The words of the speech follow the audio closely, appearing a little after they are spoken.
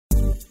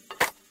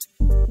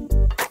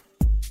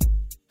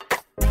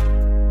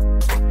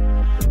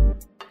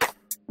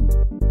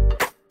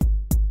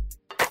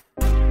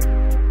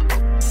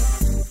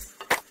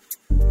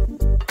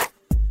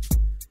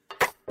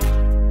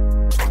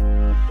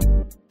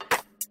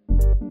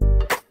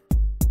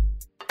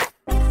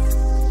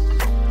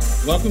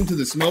Welcome to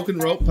the Smoke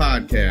and Rope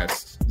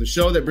Podcast, the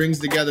show that brings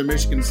together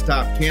Michigan's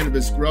top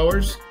cannabis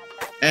growers,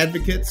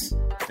 advocates,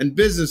 and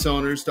business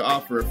owners to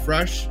offer a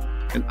fresh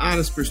and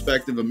honest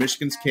perspective of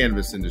Michigan's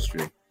cannabis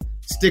industry.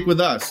 Stick with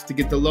us to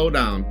get the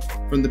lowdown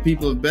from the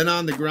people who have been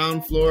on the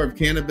ground floor of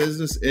cannabis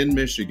business in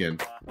Michigan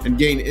and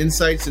gain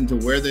insights into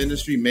where the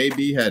industry may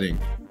be heading.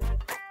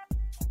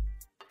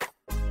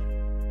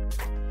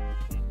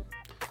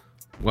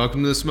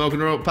 Welcome to the Smoke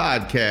and Rope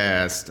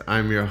Podcast.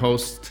 I'm your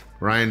host,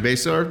 Ryan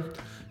Basore.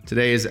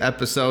 Today is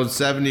episode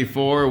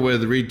 74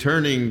 with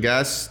returning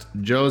guest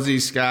Josey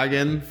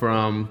Scoggin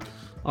from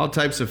all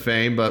types of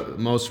fame, but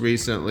most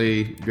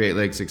recently Great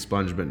Lakes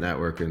Expungement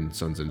Network and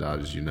Sons and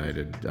Daughters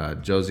United.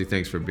 Josey,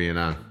 thanks for being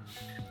on.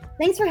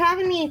 Thanks for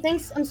having me.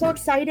 Thanks. I'm so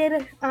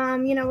excited.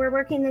 We're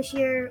working this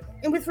year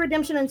with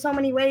Redemption in so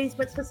many ways,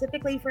 but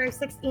specifically for our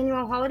 6th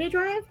annual holiday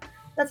drive.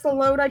 That's the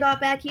load I got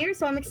back here,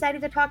 so I'm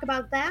excited to talk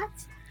about that.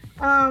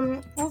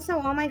 Also,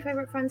 all my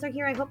favorite friends are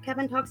here. I hope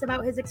Kevin talks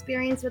about his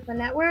experience with the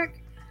network.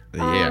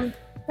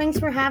 Thanks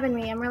for having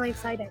me. I'm really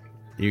excited.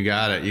 You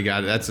got it.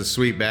 That's a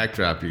sweet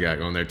backdrop you got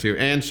going there too.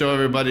 And show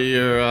everybody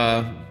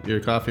your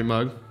coffee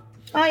mug.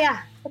 Oh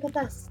yeah, look at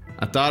this.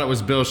 I thought it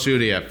was Bill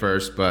Schuette at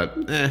first, but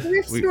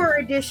thrift store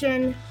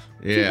edition.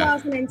 Yeah.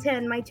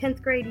 2010, my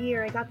 10th grade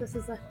year. I got this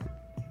as a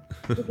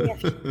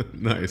gift.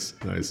 Nice.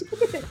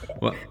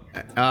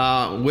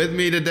 Well, with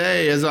me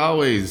today, as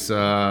always,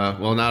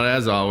 not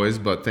as always,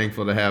 but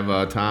thankful to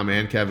have Tom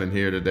and Kevin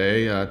here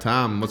today.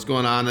 Tom, what's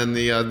going on in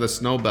the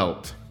snow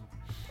belt?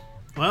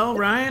 Well,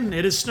 Ryan,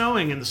 it is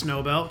snowing in the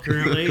snow belt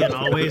currently and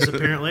always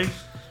apparently.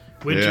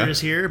 Winter is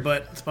here,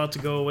 but it's about to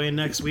go away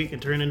next week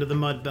and turn into the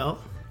mud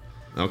belt.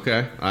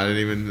 Okay. I didn't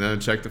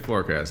even check the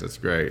forecast. That's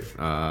great.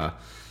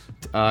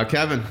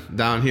 Kevin,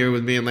 down here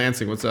with me in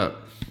Lansing, what's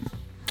up?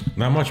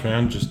 Not much,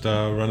 man. Just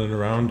running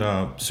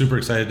around. Super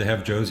excited to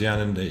have Josey on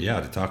and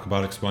to talk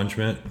about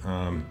expungement.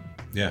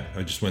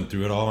 I just went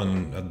through it all,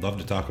 and I'd love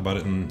to talk about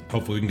it, and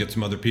hopefully we can get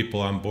some other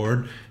people on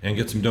board and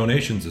get some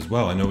donations as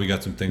well. I know we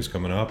got some things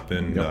coming up,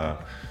 and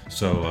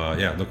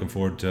looking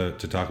forward to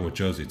talking with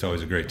Josey. It's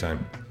always a great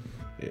time.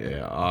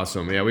 Yeah,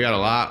 awesome. Yeah, we got a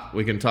lot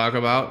we can talk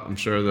about. I'm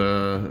sure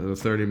the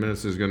 30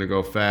 minutes is going to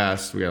go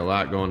fast. We got a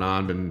lot going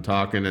on. Been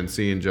talking and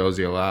seeing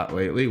Josey a lot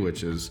lately,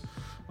 which is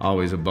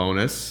always a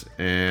bonus.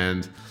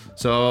 And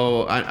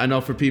so I know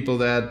for people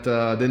that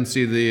didn't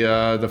see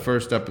the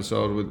first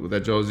episode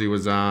that Josey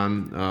was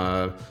on,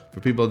 for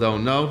people that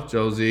don't know,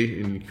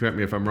 Josey, and correct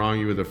me if I'm wrong,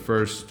 you were the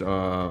first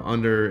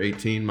under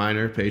 18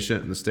 minor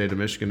patient in the state of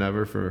Michigan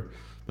ever for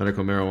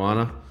medical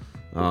marijuana.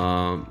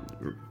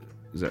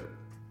 Is that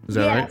right?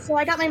 Yeah, so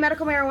I got my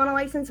medical marijuana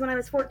license when I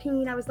was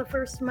 14. I was the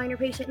first minor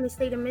patient in the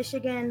state of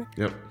Michigan.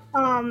 Yep.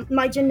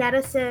 My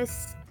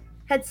geneticist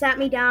had sat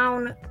me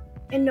down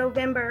in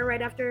November,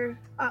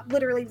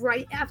 literally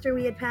right after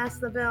we had passed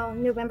the bill,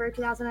 November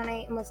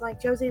 2008, and was like,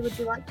 Josey, would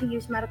you like to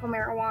use medical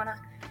marijuana?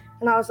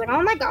 And I was like,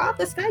 oh my God,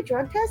 this guy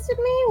drug tested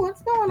me?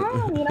 What's going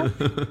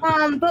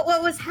on? But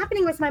what was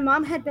happening was my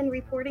mom had been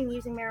reporting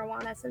using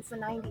marijuana since the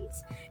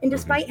 90s. And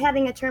despite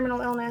having a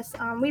terminal illness,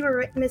 we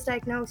were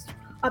misdiagnosed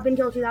up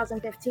until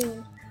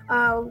 2015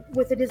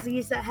 with a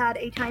disease that had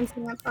a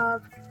timestamp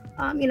of,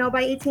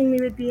 by 18 we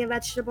would be a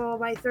vegetable,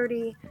 by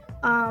 30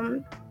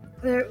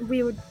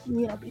 we would,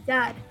 be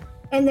dead.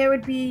 And there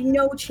would be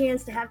no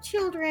chance to have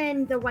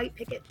children. The white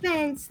picket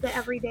fence, the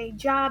everyday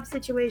job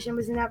situation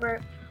was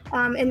never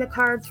in the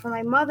cards for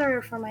my mother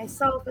or for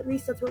myself. At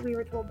least that's what we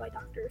were told by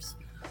doctors.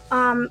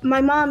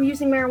 My mom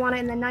using marijuana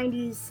in the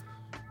 90s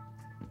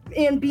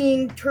and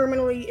being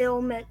terminally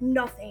ill meant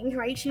nothing,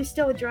 right? She was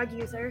still a drug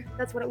user.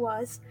 That's what it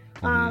was.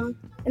 And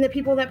the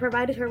people that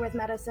provided her with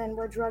medicine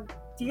were drug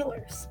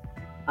dealers.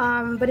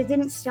 But it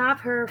didn't stop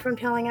her from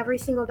telling every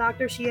single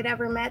doctor she had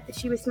ever met that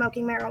she was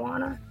smoking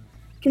marijuana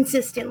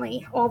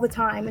consistently all the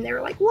time. And they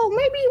were like, well,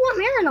 maybe you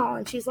want Marinol.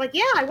 And she's like,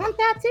 yeah, I want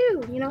that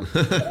too,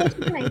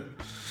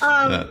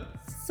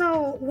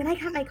 So when I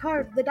got my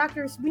card, the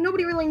doctors,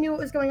 nobody really knew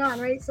what was going on,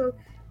 right? So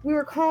we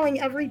were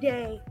calling every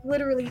day,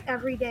 literally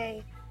every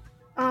day.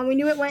 We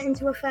knew it went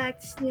into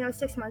effect,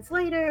 6 months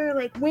later.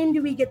 Like, when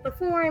do we get the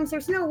forms?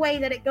 There's no way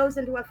that it goes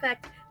into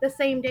effect the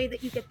same day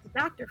that you get the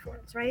doctor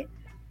forms, right?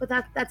 But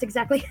that's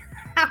exactly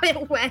how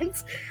it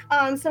went.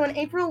 So in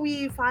April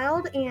we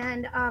filed,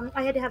 and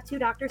I had to have 2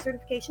 doctor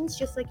certifications,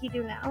 just like you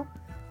do now.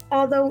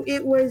 Although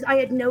I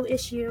had no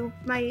issue.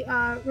 My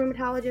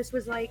rheumatologist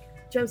was like,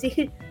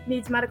 Josey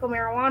needs medical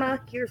marijuana.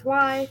 Here's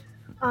why.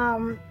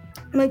 My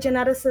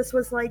geneticist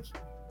was like,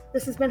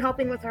 this has been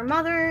helping with her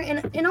mother.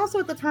 And also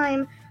at the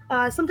time,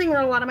 something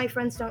that a lot of my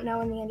friends don't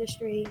know in the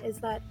industry is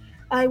that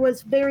I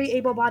was very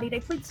able-bodied. I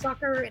played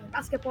soccer and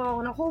basketball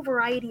and a whole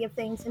variety of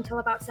things until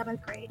about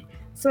 7th grade.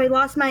 So I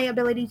lost my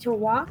ability to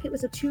walk. It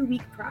was a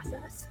 2-week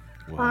process.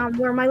 Wow.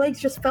 Where my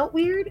legs just felt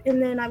weird,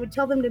 and then I would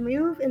tell them to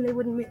move, and they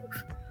wouldn't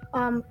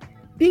move.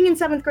 Being in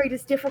 7th grade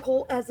is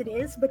difficult as it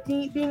is, but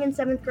being in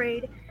 7th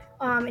grade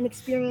and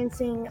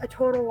experiencing a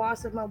total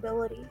loss of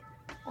mobility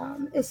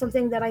is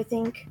something that I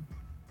think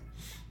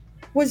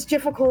was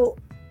difficult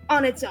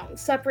on its own,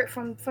 separate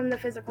from the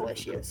physical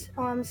issues.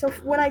 So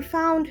when I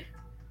found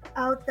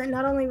out that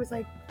not only was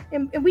like,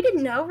 and we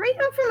didn't know, right?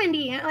 I'm from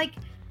Indiana. Like,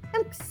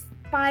 I'm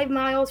 5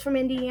 miles from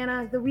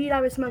Indiana. The weed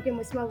I was smoking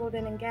was smuggled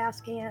in gas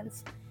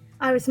cans.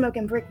 I was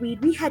smoking brick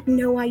weed. We had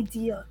no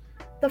idea.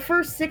 The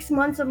first 6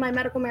 months of my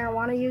medical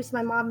marijuana use,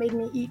 my mom made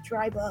me eat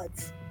dry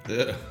buds.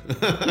 Yeah.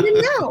 I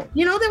didn't know.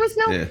 There was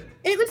no, Yeah.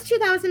 It was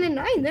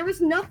 2009. There was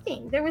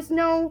nothing. There was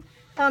no,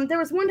 there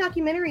was one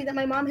documentary that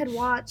my mom had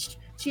watched.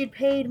 She had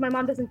paid, my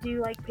mom doesn't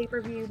do like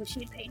pay-per-view, but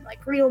she had paid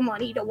like real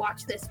money to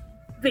watch this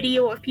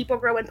video of people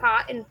growing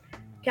pot in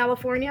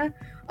California.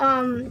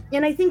 And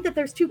I think that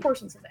there's two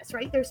portions of this,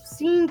 right? There's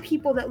seeing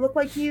people that look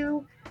like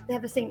you, that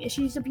have the same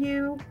issues of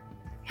you,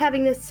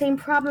 having the same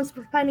problems,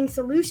 but finding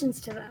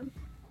solutions to them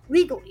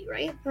legally,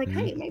 right? Like,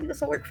 hey, maybe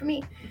this will work for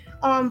me.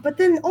 But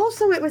then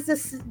also it was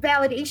this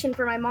validation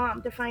for my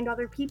mom to find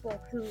other people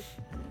who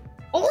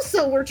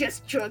also were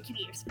just drug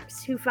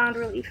users who found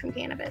relief from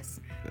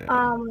cannabis.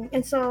 Yeah.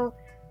 And so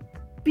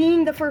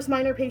being the first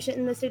minor patient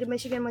in the state of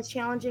Michigan was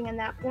challenging in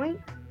that point.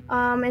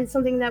 And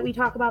something that we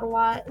talk about a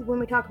lot when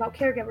we talk about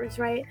caregivers,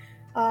 right?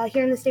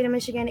 Here in the state of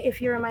Michigan,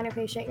 if you're a minor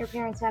patient, your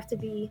parents have to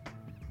be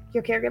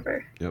your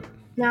caregiver. Yep.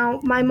 Now,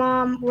 my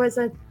mom was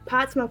a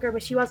pot smoker,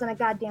 but she wasn't a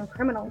goddamn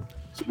criminal.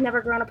 She'd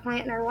never grown a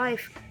plant in her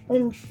life.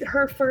 And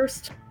her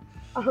first,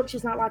 I hope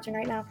she's not watching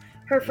right now,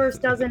 her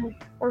first dozen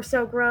or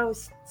so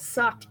grows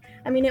sucked.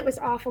 I mean, it was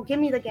awful. Give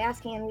me the gas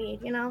can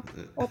weed,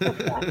 What the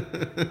fuck?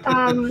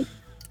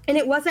 And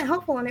it wasn't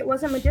helpful and it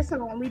wasn't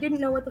medicinal and we didn't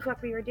know what the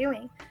fuck we were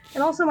doing.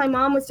 And also my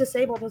mom was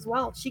disabled as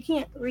well. She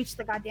can't reach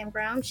the goddamn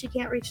ground. She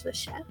can't reach the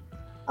shit.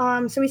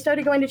 So we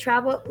started going to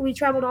travel. We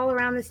traveled all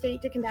around the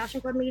state to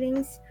Compassion Club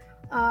meetings.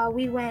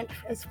 We went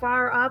as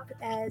far up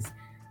as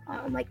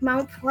like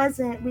Mount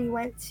Pleasant. We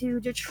went to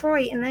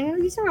Detroit. And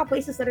then these are all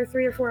places that are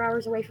 3 or 4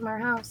 hours away from our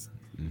house.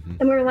 Mm-hmm.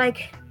 And we were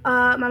like,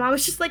 my mom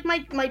was just like,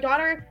 my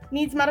daughter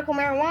needs medical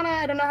marijuana.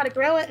 I don't know how to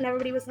grow it. And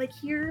everybody was like,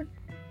 here,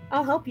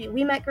 I'll help you.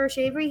 We met Gersh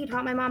Avery. He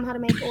taught my mom how to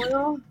make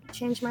oil. It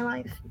changed my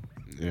life.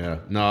 Yeah,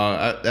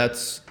 no,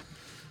 that's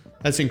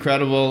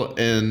incredible.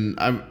 And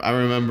I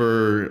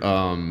remember,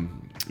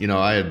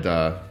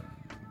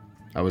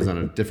 I was on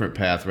a different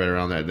path right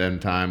around that then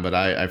time, but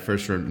I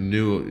first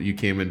knew you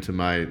came into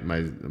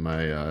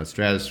my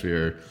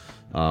stratosphere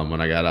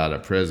when I got out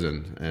of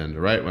prison, and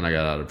right when I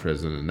got out of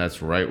prison, and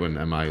that's right when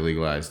MI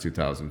legalized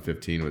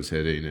 2015 was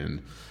hitting,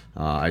 and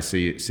I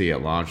see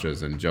it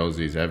launches and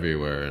Josey's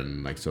everywhere,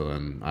 and like so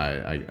then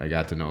I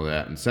got to know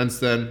that, and since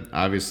then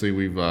obviously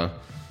we've done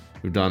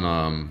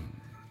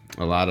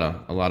a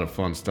lot of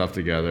fun stuff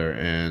together,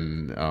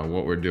 and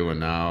what we're doing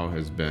now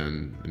has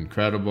been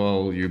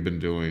incredible. You've been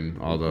doing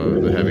all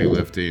the heavy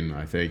lifting.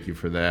 I thank you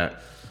for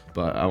that,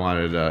 but I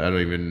don't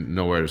even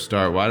know where to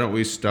start. Why don't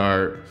we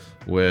start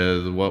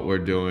with what we're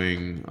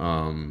doing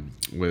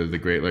with the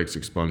Great Lakes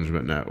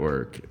Expungement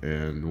Network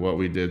and what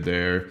we did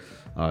there.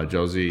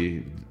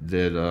 Josey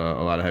did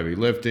a lot of heavy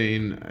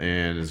lifting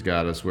and has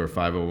got us, we're a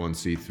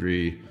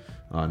 501c3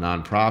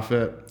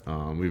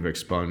 nonprofit. We've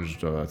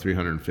expunged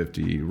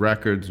 350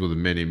 records with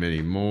many,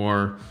 many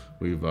more.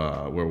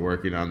 We're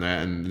working on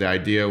that, and the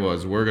idea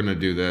was we're going to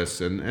do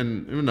this,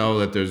 and you know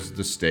that there's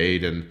the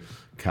state and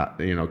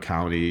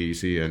county you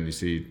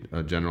see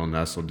General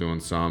Nessel doing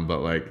some,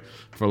 but like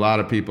for a lot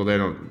of people they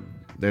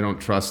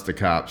don't trust the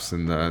cops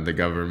and the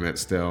government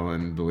still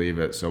and believe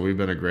it. So we've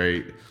been a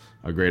great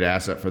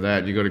asset for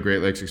that. You go to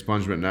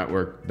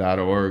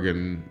greatlakeexpungementnetwork.org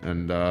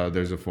and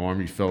there's a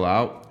form you fill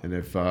out, and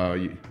if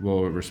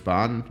we'll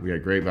respond. We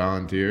got great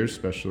volunteers,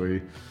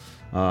 especially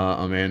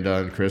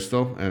Amanda and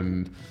Crystal,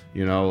 and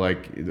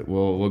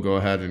we'll go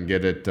ahead and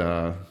get it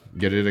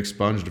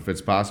expunged if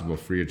it's possible,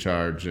 free of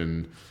charge.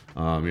 And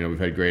we've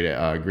had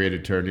great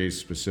attorneys.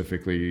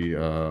 Specifically,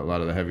 a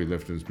lot of the heavy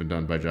lifting has been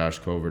done by Josh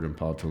Covert and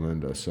Paul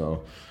Talinda.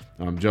 So,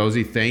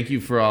 Josey, thank you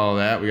for all of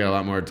that. We got a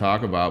lot more to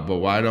talk about, but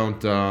why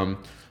don't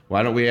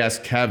we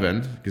ask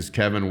Kevin, because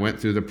Kevin went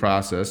through the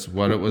process,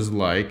 what it was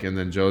like, and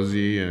then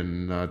Josey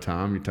and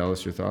Tom, you tell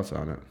us your thoughts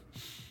on it.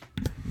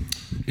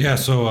 Yeah,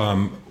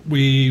 so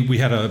we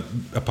had a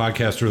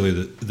podcast earlier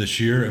this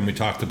year, and we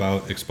talked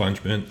about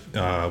expungement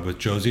with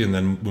Josey, and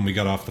then when we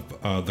got off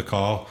the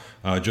call,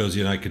 Josey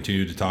and I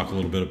continued to talk a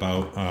little bit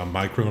about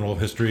my criminal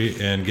history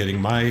and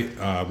getting my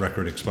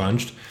record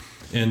expunged.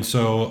 And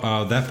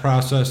so that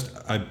process,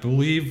 I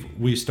believe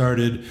we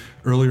started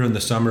earlier in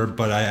the summer,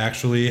 but I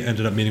actually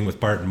ended up meeting with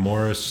Barton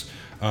Morris.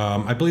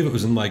 I believe it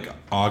was in like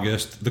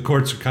August. The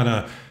courts are kind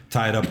of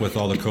tied up with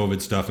all the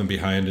COVID stuff and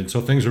behind, and so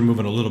things are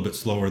moving a little bit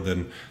slower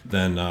than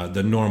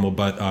normal.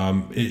 But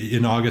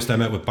in August, I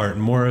met with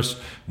Barton Morris,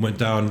 went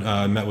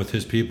down, met with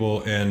his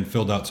people, and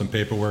filled out some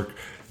paperwork.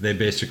 They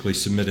basically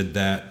submitted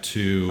that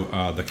to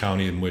the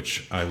county in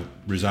which I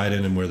reside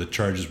in and where the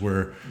charges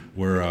were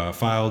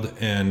filed,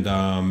 and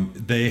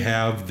they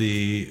have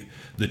the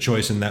the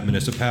choice in that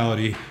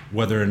municipality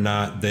whether or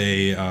not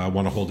they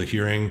want to hold a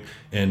hearing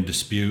and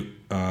dispute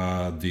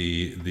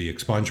the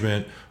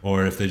expungement,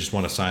 or if they just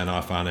want to sign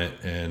off on it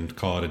and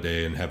call it a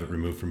day and have it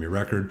removed from your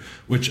record,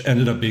 which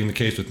ended up being the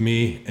case with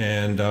me.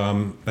 And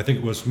I think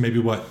it was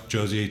maybe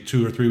Josey,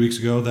 2 or 3 weeks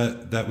ago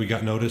that we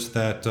got notice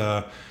that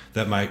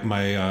my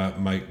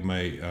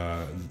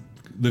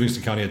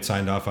Livingston County had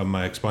signed off on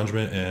my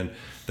expungement, and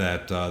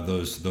that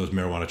those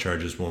marijuana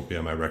charges won't be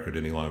on my record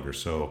any longer.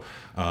 So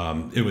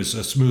it was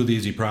a smooth,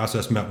 easy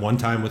process. Met one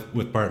time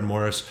with Barton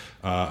Morris.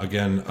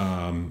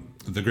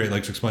 The Great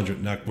Lakes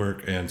Expungement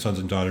Network and Sons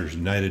and Daughters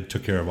United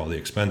took care of all the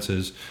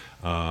expenses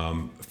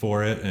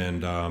for it,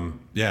 and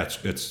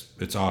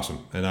it's awesome.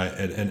 And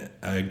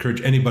I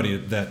encourage anybody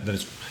that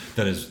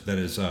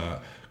is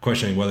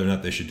questioning whether or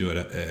not they should do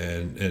it,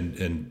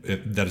 and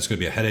if that it's going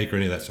to be a headache or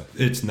any of that stuff.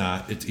 It's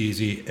not. It's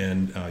easy,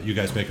 and you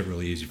guys make it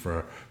really easy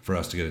for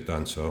us to get it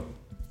done. So,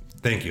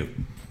 thank you.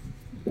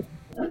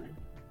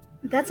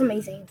 That's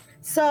amazing.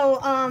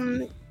 So,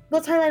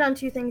 let's highlight on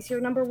 2 things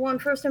here. Number one,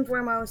 first and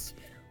foremost,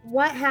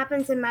 what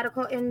happens in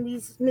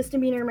these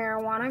misdemeanor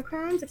marijuana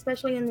crimes,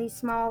 especially in these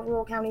small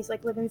rural counties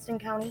like Livingston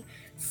County,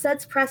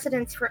 sets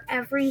precedents for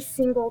every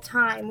single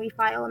time we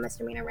file a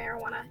misdemeanor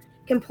marijuana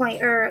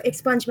complaint or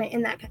expungement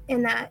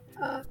in that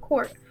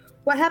court.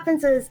 What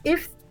happens is,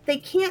 if they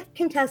can't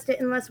contest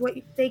it unless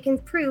they can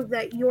prove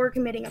that you're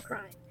committing a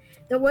crime,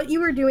 that what you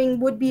were doing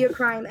would be a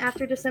crime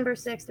after December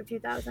 6th of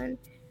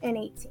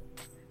 2018.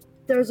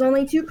 There's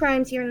only 2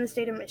 crimes here in the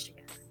state of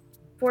Michigan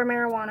for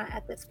marijuana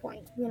at this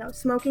point.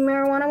 Smoking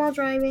marijuana while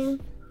driving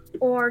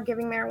or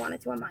giving marijuana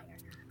to a minor.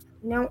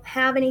 We don't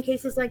have any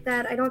cases like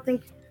that. I don't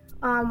think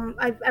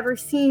I've ever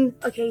seen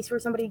a case where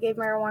somebody gave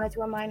marijuana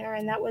to a minor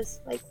and that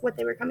was like what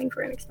they were coming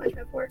for an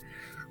expungement for.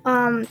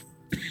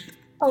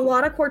 A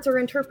lot of courts are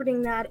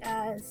interpreting that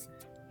as,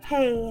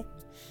 hey,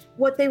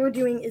 what they were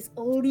doing is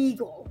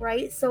illegal,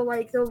 right? So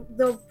like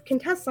they'll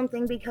contest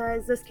something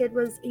because this kid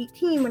was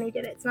 18 when he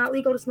did it. It's not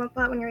legal to smoke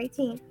pot when you're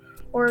 18.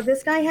 Or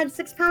this guy had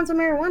 6 pounds of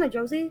marijuana,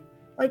 Josey.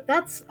 Like,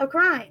 that's a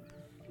crime.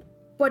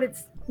 But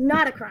it's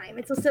not a crime.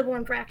 It's a civil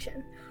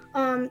infraction.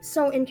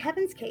 So in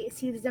Kevin's case,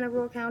 he was in a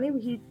rural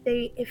county.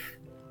 If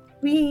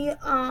we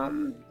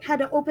had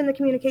to open the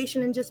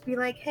communication and just be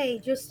like, hey,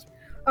 just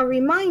a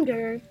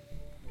reminder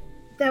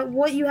that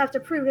what you have to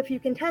prove if you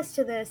contest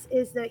to this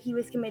is that he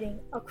was committing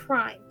a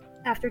crime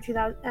after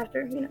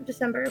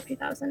December of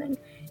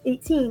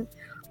 2018.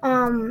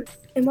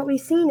 And what we've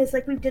seen is,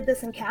 like, we did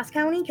this in Cass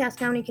County. Cass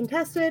County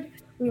contested.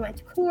 We went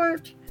to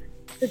court.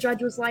 The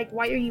judge was like,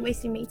 why are you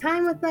wasting me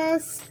time with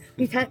this?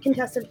 We've had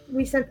contested.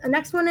 We sent the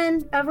next one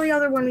in. Every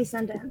other one we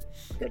send in.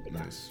 Good to go.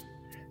 Nice.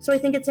 So I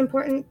think it's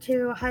important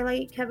to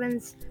highlight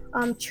Kevin's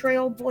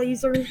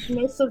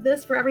trailblazer-ness of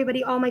this for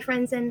everybody, all my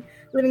friends in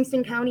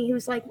Livingston County,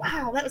 who's like,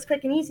 wow, that was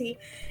quick and easy.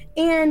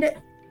 And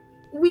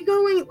we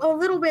going a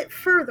little bit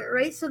further,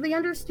 right? So the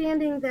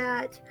understanding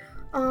that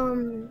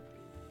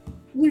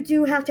you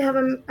do have to have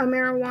a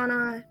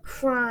marijuana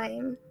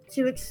crime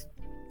to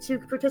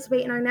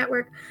participate in our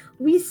network.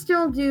 We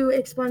still do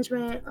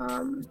expungement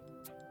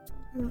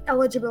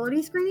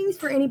eligibility screenings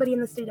for anybody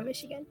in the state of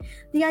Michigan.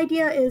 The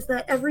idea is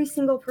that every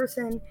single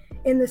person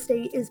in the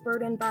state is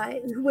burdened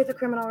with a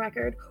criminal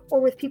record, or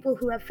with people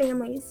who have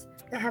families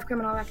that have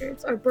criminal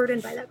records are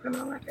burdened by that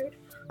criminal record.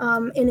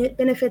 And it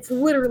benefits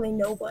literally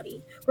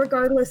nobody,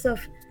 regardless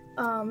of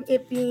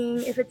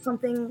if it's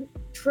something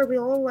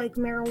trivial like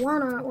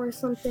marijuana or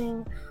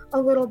something a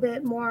little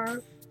bit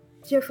more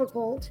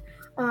difficult,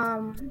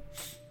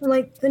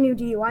 like the new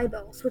DUI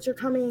bills, which are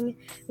coming.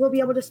 We'll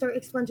be able to start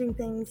expunging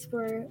things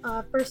for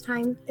first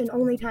time and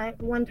only time,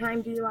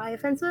 one-time DUI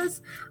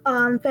offenses,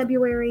 late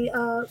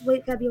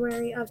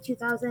February of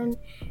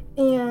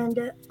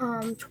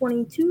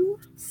 2022.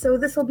 So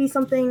this will be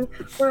something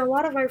where a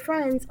lot of our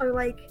friends are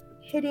like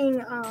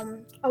hitting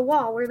a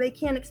wall where they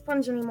can't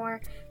expunge anymore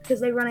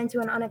because they run into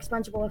an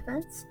unexpungible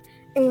offense.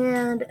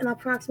 And in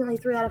approximately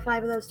 3 out of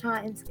 5 of those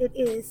times, it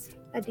is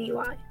a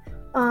DUI.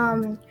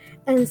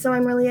 And so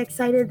I'm really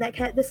excited that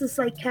this is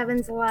like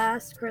Kevin's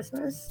last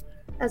Christmas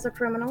as a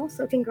criminal.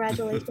 So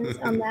congratulations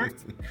on that.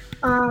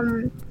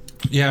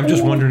 Yeah, I'm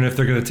just wondering if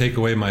they're going to take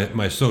away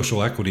my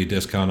social equity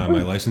discount on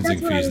my licensing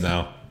fees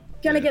now.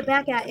 Gonna get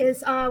back at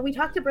is we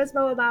talked to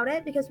Brisboe about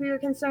it because we were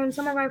concerned.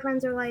 Some of our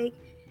friends are like,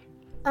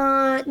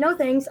 no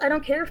thanks, I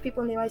don't care if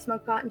people knew I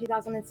smoked pot in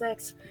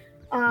 2006.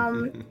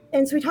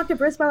 And so we talked to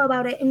Brisboe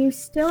about it, and you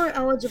still are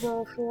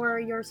eligible for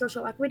your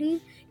social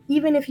equity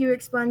even if you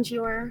expunge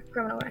your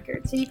criminal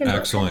record. So you can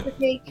Excellent.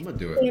 I'm gonna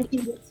do it. And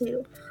eat it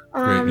too.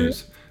 Great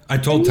news. I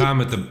told Tom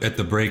at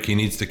the break he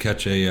needs to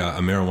catch a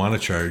marijuana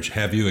charge,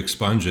 have you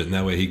expunge it, and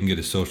that way he can get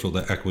his social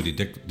equity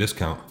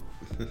discount.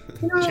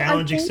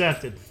 Challenge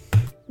accepted.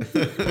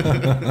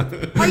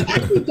 I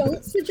actually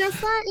don't suggest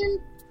that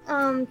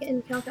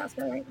in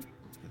Kalkaska right now.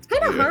 It's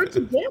kind of hard to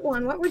get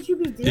one. What would you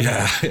be doing?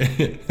 Yeah.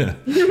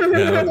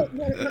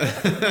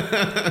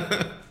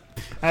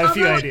 I have a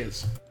few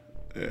ideas.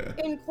 Yeah.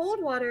 In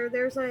Coldwater,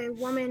 there's a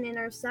woman in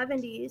her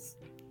 70s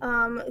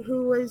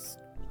who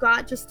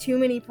got just too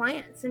many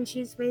plants, and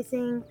she's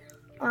facing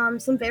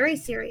some very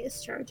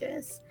serious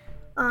charges.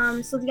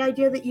 So the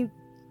idea that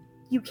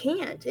you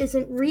can't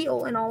isn't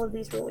real in all of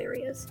these rural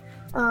areas.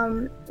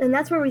 And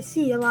that's where we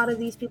see a lot of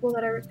these people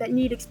that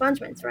need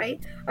expungements, right?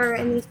 Are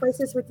in these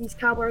places with these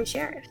cowboy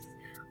sheriffs.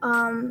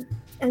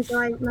 And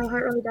so my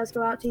heart really does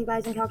go out to you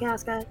guys in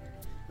Kalkaska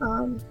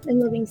and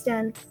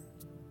Livingston.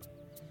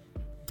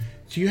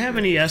 Do you have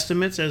any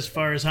estimates as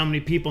far as how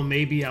many people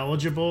may be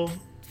eligible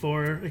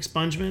for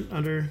expungement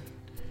under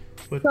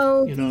what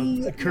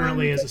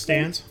currently as it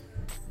stands?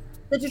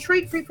 The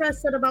Detroit Free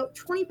Press said about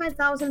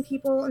 25,000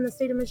 people in the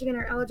state of Michigan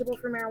are eligible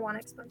for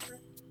marijuana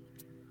expungement.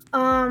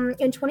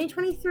 In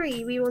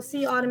 2023, we will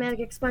see automatic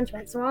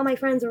expungement. So all my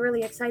friends are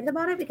really excited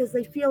about it because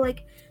they feel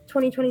like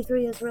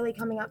 2023 is really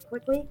coming up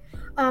quickly.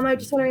 I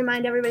just want to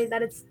remind everybody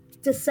that it's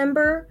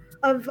December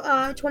of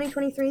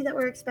 2023 that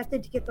we're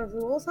expected to get the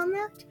rules on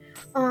that,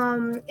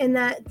 and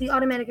that the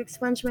automatic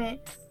expungement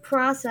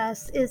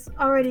process is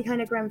already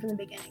kind of grim from the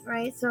beginning,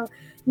 right? So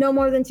no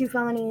more than 2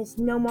 felonies,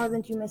 no more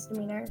than 2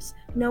 misdemeanors,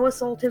 no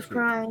assaultive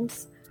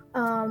crimes,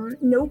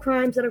 no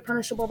crimes that are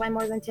punishable by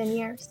more than 10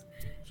 years.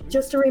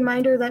 Just a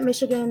reminder that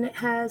Michigan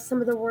has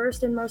some of the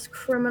worst and most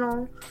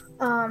criminal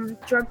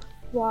drug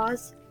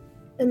laws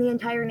in the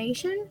entire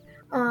nation,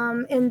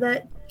 and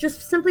that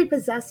just simply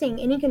possessing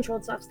any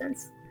controlled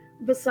substance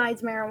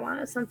besides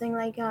marijuana, something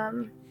like,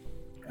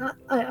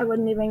 I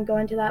wouldn't even go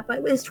into that, but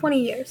it's 20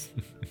 years.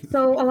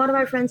 So a lot of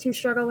our friends who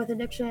struggle with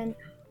addiction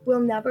will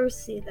never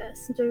see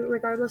this,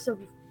 regardless of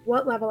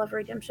what level of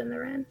redemption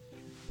they're in.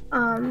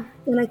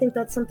 And I think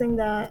that's something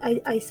that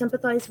I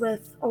sympathize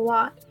with a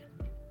lot.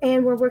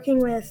 And we're working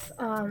with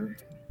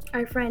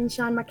our friend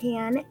Sean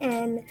McCann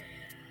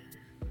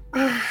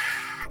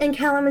in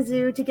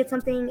Kalamazoo to get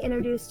something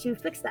introduced to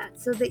fix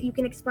that, so that you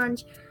can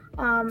expunge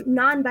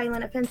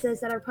non-violent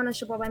offenses that are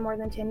punishable by more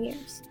than 10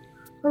 years.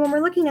 But when we're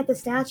looking at the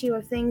statute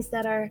of things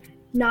that are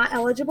not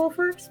eligible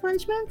for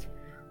expungement,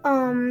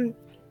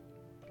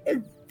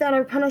 that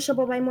are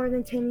punishable by more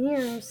than 10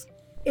 years,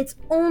 it's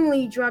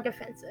only drug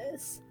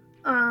offenses,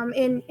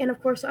 and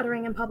of course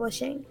uttering and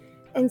publishing.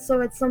 And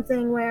so it's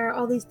something where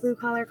all these blue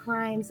collar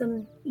crimes,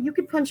 and you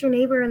could punch your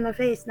neighbor in the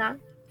face, not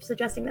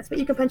suggesting this, but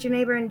you can punch your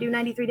neighbor and do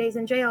 93 days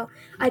in jail.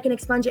 I can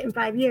expunge it in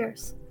 5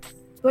 years.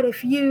 But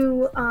if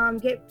you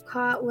get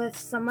caught with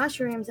some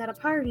mushrooms at a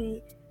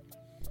party,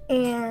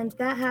 and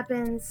that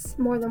happens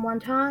more than one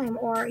time,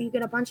 or you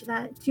get a bunch of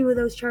 2 of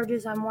those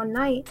charges on one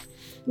night,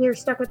 you're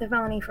stuck with the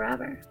felony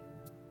forever.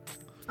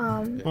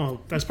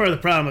 Well, that's part of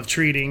the problem of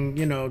treating,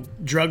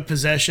 drug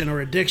possession or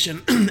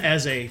addiction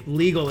as a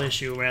legal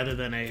issue rather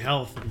than a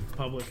health and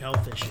public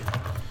health issue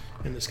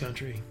in this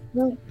country.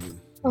 Right.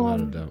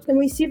 And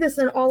we see this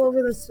all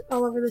over the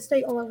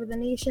state, all over the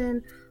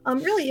nation,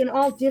 really in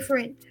all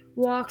different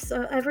walks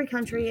of every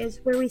country, is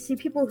where we see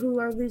people who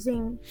are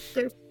losing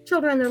their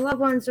children, their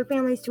loved ones, their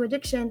families to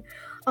addiction,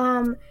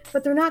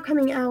 but they're not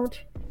coming out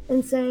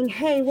and saying,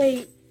 hey,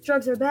 wait,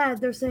 drugs are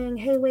bad. They're saying,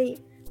 hey, wait,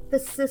 the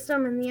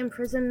system and the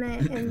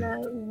imprisonment and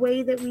the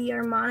way that we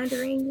are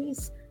monitoring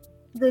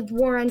the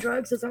war on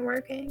drugs isn't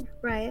working,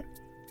 right?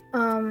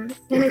 And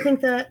I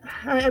think that,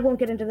 I won't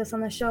get into this on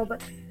the show,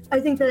 but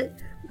I think that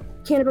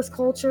cannabis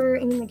culture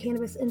and the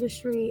cannabis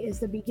industry is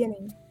the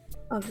beginning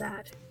of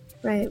that,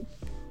 right?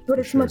 But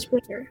it's much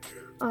bigger.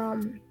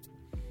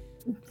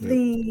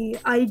 The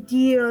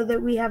idea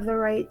that we have the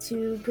right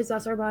to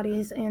possess our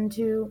bodies and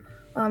to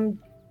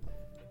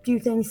do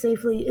things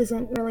safely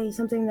isn't really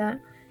something that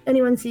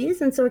anyone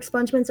sees, and so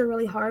expungements are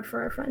really hard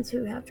for our friends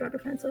who have drug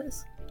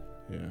offenses.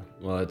 Yeah,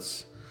 well,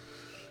 it's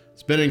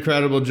been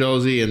incredible,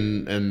 Josey,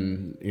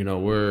 and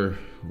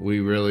we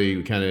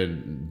really kind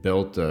of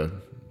built the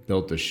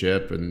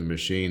ship and the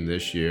machine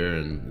this year,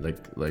 and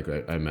like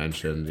I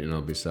mentioned,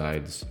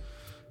 besides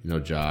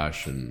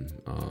Josh and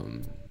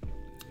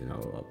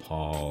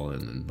Paul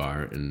and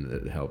Barton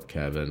that helped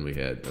Kevin. We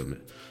had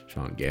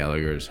Sean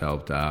Gallagher's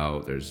helped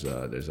out. There's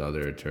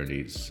other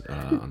attorneys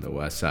on the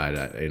west side.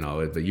 But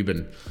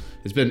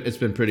it's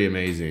been pretty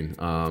amazing.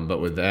 But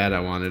with that,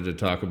 I wanted to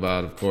talk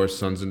about, of course,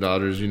 Sons and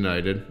Daughters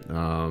United.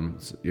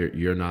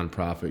 Your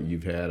nonprofit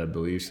you've had, I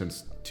believe,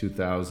 since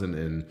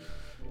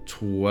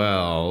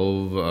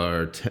 2012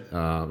 or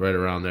right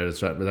around there.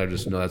 That's right. But I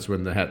just know that's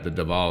when the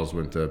Duvals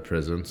went to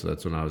prison. So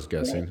that's when I was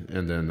guessing.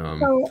 And then.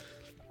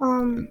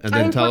 And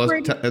then tell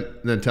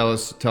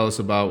us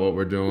about what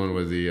we're doing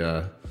with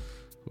the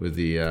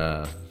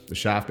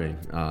shopping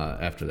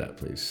after that,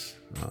 please.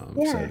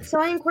 So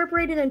I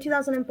incorporated in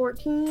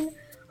 2014.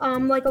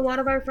 Like a lot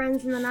of our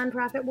friends in the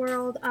nonprofit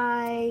world,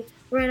 I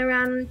ran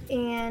around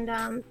and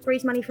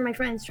raised money for my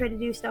friends, tried to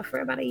do stuff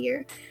for about a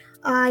year.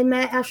 I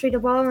met Ashley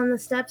Duvall on the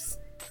steps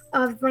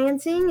of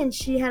Lansing, and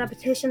she had a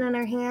petition in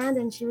her hand,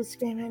 and she was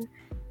screaming,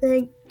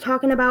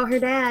 talking about her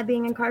dad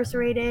being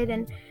incarcerated,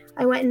 and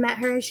I went and met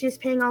her. She was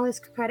paying all his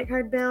credit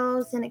card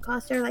bills, and it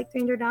cost her like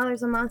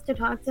 $300 a month to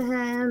talk to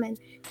him, and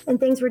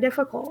things were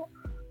difficult.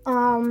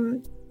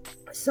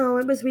 So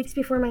it was weeks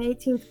before my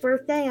 18th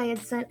birthday. I had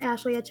sent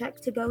Ashley a check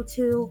to go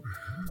to,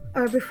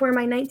 or before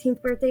my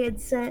 19th birthday, I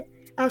had sent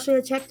Ashley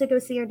a check to go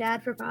see her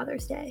dad for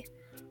Father's Day.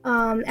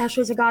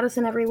 Ashley's a goddess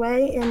in every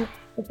way, and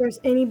if there's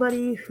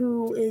anybody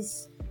who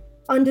is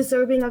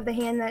undeserving of the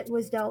hand that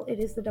was dealt, it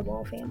is the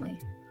DeWall family.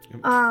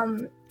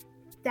 Yep.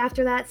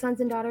 After that,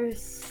 Sons and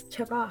Daughters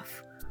took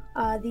off.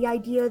 The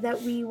idea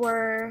that we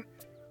were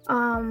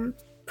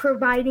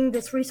providing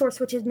this resource,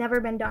 which has never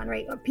been done,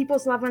 right?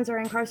 People's loved ones are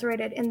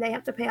incarcerated and they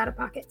have to pay out of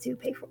pocket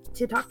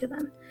to talk to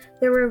them.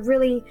 There were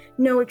really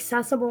no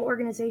accessible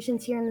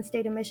organizations here in the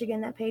state of Michigan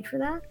that paid for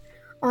that.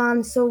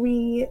 So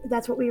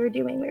that's what we were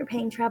doing. We were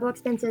paying travel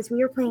expenses.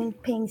 We were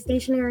paying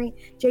stationary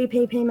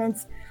J-pay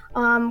payments.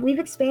 We've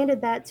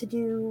expanded that to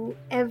do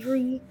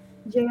every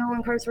jail,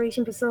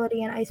 incarceration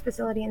facility, and ICE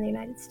facility in the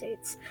United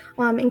States,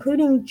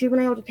 including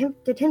juvenile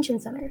detention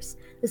centers.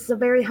 This is a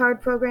very hard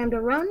program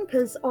to run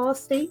because all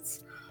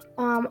states,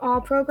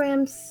 all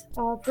programs,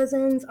 all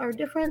prisons are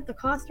different. The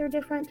costs are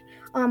different,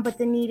 but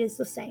the need is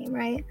the same,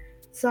 right?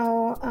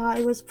 So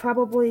I was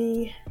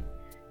probably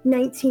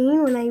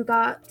 19 when I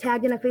got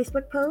tagged in a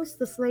Facebook post.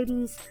 This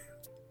lady's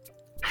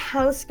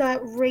house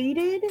got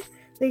raided.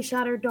 They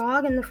shot her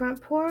dog in the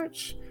front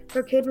porch.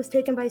 Her kid was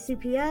taken by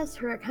CPS.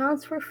 Her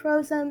accounts were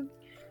frozen.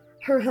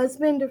 Her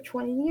husband of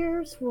 20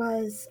 years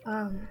was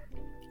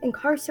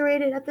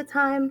incarcerated at the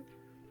time.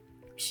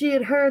 She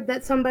had heard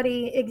that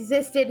somebody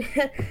existed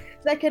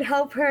that could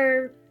help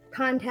her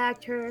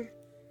contact her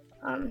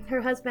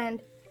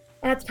husband.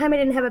 And at the time I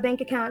didn't have a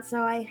bank account, so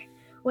I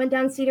went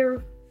down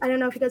Cedar. I don't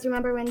know if you guys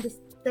remember when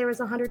there was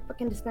 100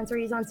 fucking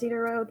dispensaries on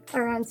Cedar Road,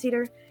 or on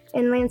Cedar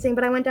in Lansing,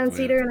 but I went down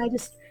Cedar and I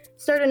just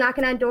started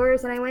knocking on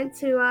doors, and I went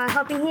to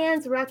Helping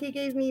Hands. Rocky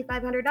gave me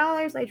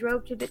 $500. I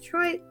drove to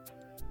Detroit.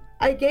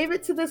 I gave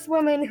it to this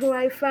woman who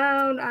I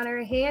found on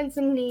her hands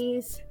and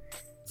knees,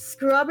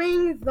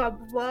 scrubbing the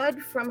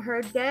blood from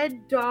her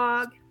dead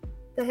dog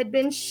that had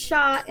been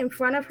shot in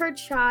front of her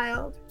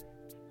child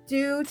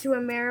due to a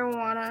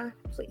marijuana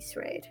police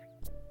raid.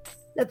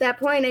 At that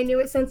point, I knew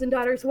what Sons and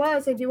Daughters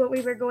was. I knew what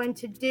we were going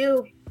to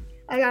do.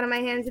 I got on my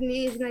hands and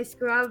knees and I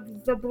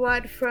scrubbed the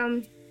blood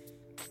from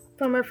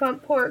her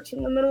front porch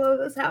in the middle of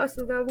this house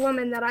of a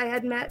woman that I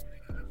had met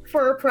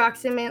for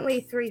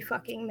approximately 3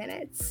 fucking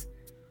minutes.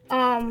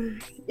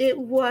 It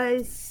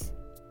was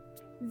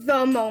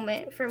the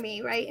moment for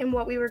me, right, and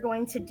what we were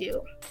going to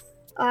do.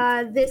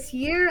 This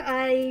year,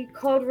 I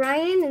called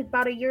Ryan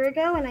about a year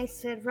ago and I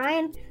said,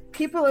 Ryan,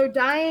 people are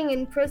dying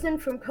in prison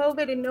from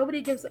COVID and nobody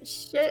gives a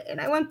shit,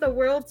 and I want the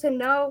world to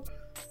know.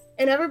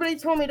 And everybody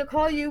told me to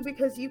call you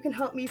because you can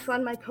help me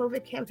fund my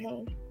COVID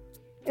campaign.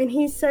 And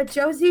he said,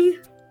 Josey,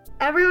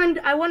 I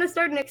want to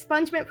start an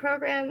expungement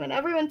program, and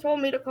everyone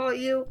told me to call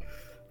you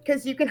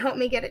because you can help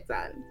me get it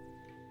done.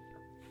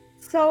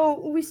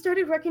 So we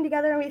started working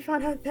together and we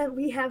found out that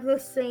we have the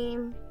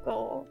same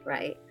goal,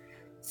 right?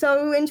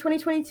 So in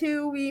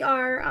 2022, we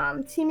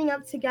are teaming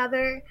up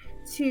together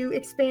to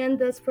expand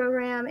this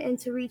program and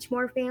to reach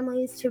more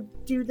families, to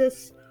do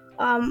this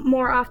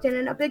more often.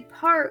 And a big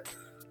part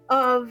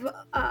of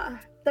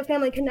the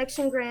Family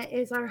Connection Grant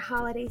is our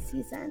holiday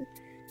season.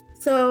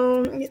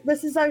 So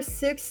this is our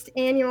 6th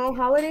annual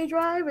holiday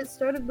drive. It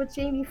started with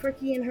Jamie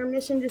Fricke and her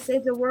mission to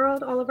save the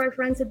world. All of our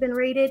friends had been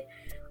raided.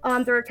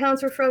 Their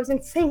accounts were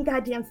frozen. Same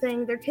goddamn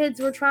thing. Their kids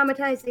were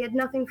traumatized. They had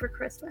nothing for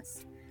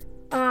Christmas.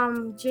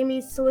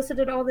 Jamie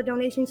solicited all the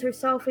donations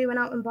herself. We went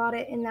out and bought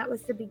it, and that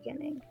was the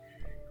beginning.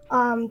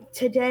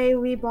 Today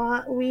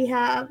we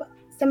have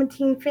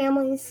 17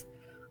 families,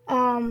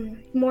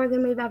 more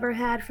than we've ever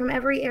had from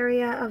every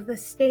area of the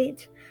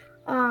state.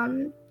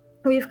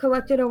 We've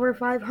collected over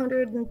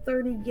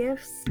 530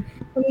 gifts,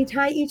 and we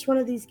tie each one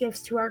of these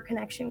gifts to our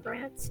connection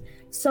grants.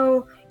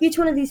 So each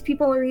one of these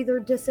people are either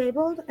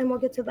disabled, and we'll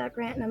get to that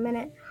grant in a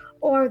minute,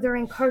 or they're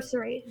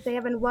incarcerated. They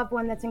have a loved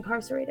one that's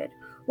incarcerated.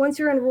 Once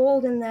you're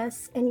enrolled in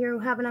this and you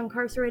have an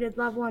incarcerated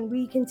loved one,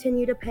 we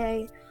continue to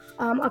pay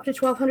up to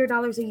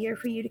 $1,200 a year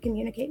for you to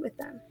communicate with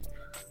them.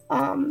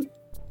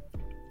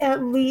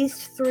 At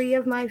least 3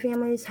 of my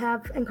families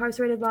have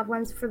incarcerated loved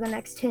ones for the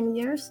next 10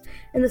 years.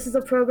 And this is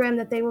a program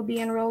that they will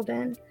be enrolled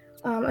in,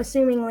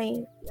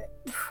 assumingly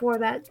for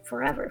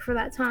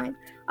that time.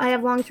 I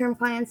have long-term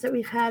clients that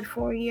we've had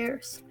for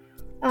years.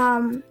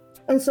 And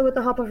so with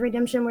the help of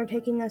Redemption, we're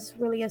taking this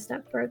really a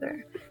step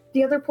further.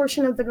 The other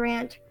portion of the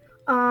grant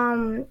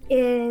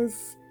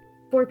is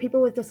for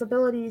people with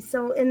disabilities.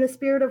 So in the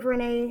spirit of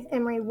Renee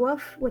Emery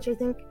Wolf, which I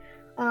think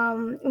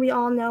we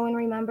all know and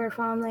remember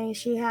fondly,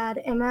 she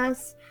had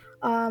MS.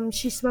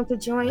 She smoked a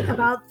joint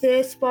about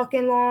this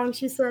fucking long.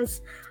 She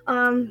says,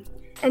 in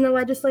the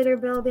legislature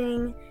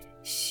building,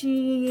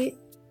 she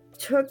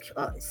took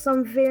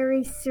some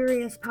very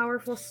serious,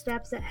 powerful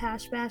steps at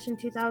Hash Bash in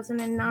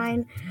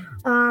 2009,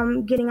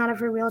 getting out of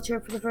her wheelchair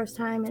for the first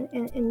time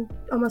in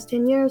almost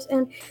 10 years.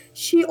 And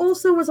she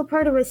also was a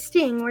part of a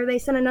sting where they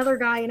sent another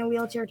guy in a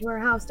wheelchair to her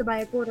house to buy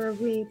a quarter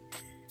of weed,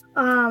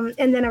 and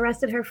then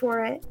arrested her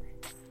for it.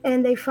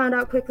 And they found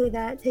out quickly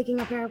that taking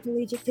a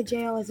paraplegic to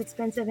jail is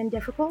expensive and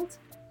difficult,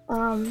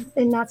 and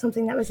not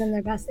something that was in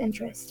their best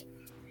interest.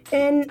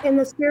 And in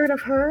the spirit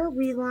of her,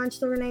 we launched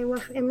the Renee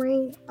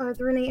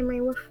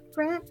Emery Wolf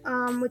grant,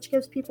 which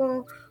gives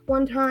people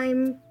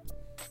one-time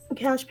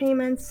cash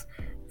payments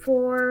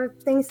for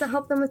things that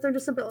help them with their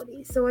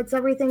disabilities. So it's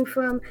everything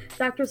from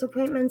doctor's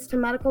appointments to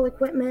medical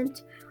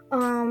equipment.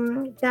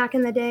 Back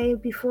in the day,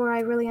 before I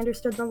really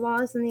understood the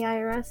laws and the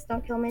IRS,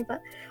 don't kill me, but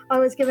I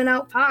was giving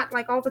out pot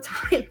like all the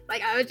time.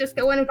 Like I would just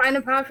go in and find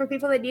a pot for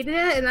people that needed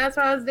it, and that's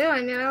what I was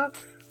doing,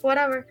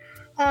 whatever.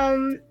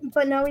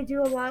 But now we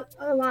do a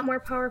lot more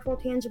powerful,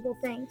 tangible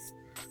things.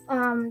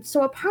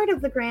 So a part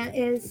of the grant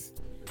is,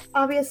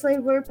 obviously,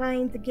 we're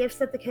buying the gifts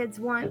that the kids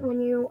want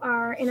when you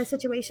are in a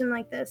situation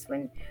like this,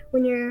 when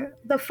you're,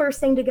 the first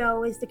thing to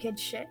go is the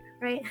kids' shit,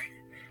 right?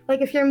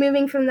 Like if you're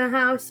moving from the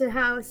house to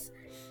house,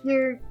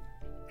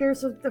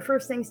 here's the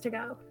first things to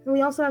go. And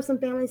we also have some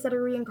families that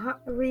are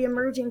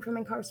re-emerging from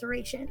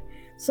incarceration.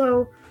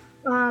 So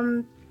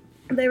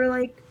they were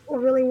like, I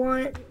really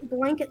want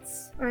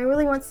blankets, or I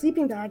really want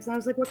sleeping bags. And I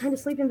was like, what kind of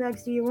sleeping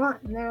bags do you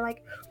want? And they're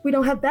like, we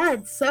don't have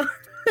beds, so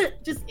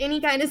just any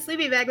kind of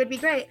sleeping bag would be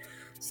great.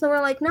 So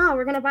we're like, no,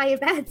 we're gonna buy you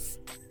beds.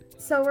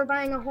 So we're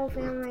buying a whole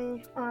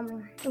family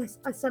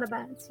a set of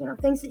beds,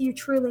 things that you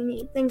truly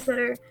need, things that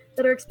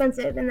are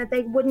expensive and that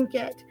they wouldn't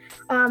get,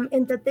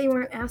 and that they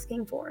weren't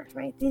asking for,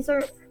 right? These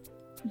are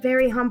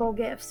very humble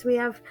gifts. We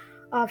have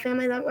a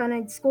family that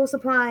wanted school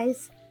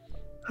supplies,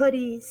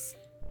 hoodies,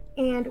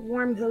 and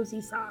warm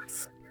cozy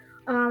socks.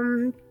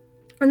 And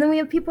then we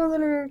have people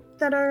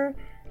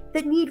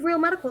that need real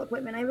medical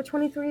equipment. I have a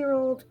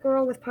 23-year-old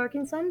girl with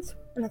Parkinson's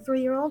and a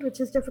 3-year-old, which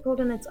is difficult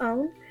in its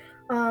own,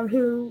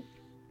 who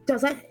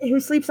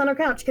sleeps on her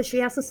couch because she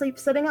has to sleep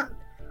sitting up.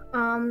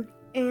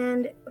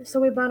 And so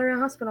we bought her a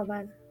hospital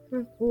bed.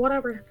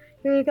 Whatever.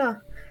 Here you go.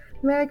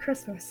 Merry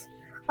Christmas.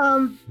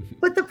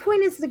 But the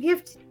point is, the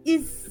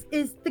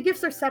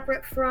gifts are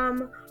separate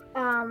from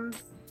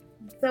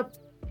the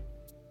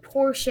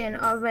portion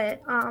of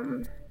it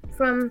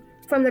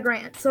from the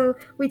grant. So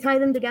we tie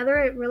them together.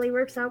 It really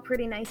works out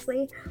pretty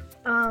nicely.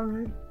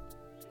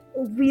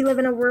 We live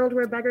in a world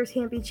where beggars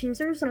can't be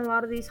choosers, and a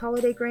lot of these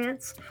holiday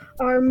grants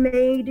are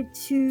made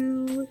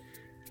to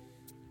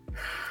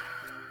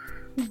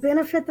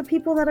benefit the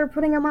people that are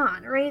putting them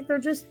on, right? They're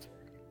just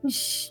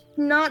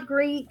not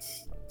great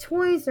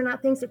toys. They're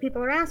not things that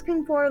people are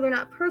asking for. They're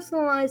not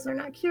personalized. They're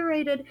not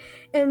curated.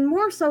 And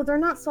more so, they're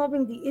not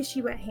solving the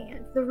issue at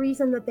hand, the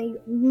reason that they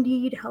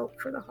need help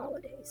for the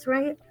holidays,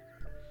 right?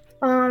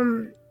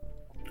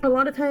 A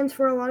lot of times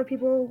for a lot of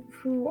people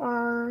who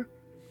are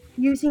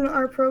using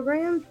our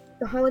program,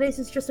 the holidays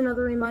is just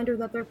another reminder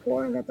that they're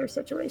poor and that their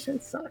situation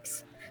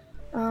sucks.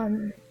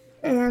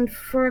 And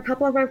for a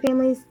couple of our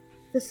families,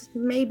 this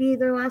may be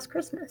their last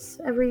Christmas.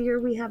 Every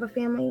year we have a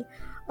family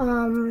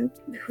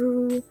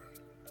who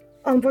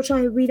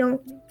unfortunately we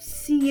don't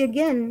see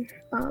again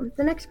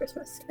the next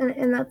Christmas.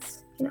 And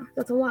that's,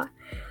 that's a lot.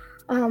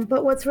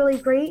 But what's really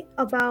great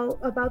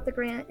about the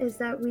grant is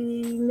that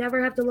we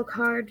never have to look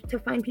hard to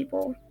find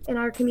people in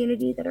our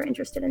community that are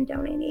interested in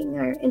donating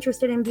or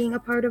interested in being a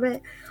part of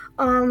it.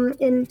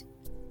 And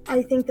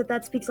I think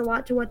that speaks a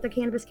lot to what the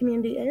cannabis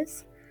community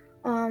is.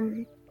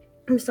 I'm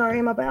sorry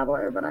I'm a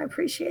babbler, but I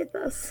appreciate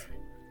this.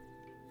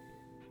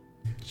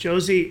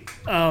 Josey,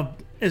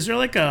 is there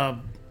like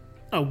a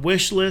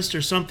wish list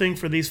or something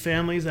for these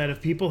families that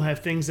if people have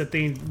things that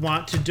they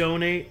want to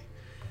donate,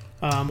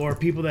 or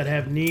people that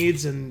have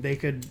needs and they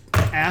could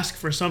ask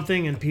for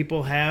something, and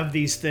people have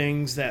these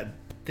things that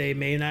they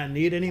may not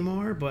need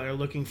anymore but are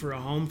looking for a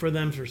home for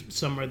them, for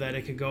somewhere that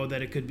it could go,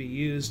 that it could be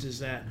used? Is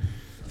that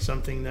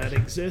something that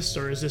exists,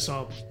 or is this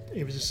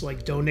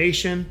like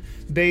donation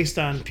based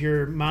on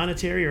pure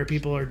monetary, or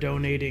people are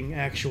donating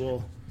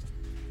actual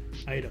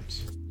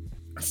items?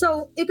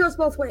 So it goes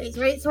both ways,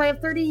 right? So I have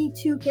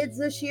 32 kids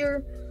this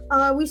year.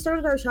 We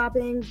started our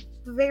shopping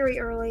very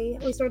early.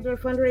 We started our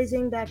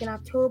fundraising back in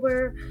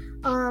October.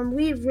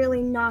 We've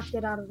really knocked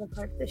it out of the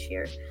park this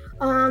year.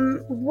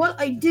 What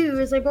I do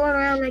is I go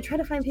around and I try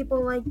to find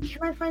people like,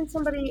 can I find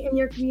somebody in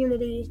your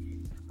community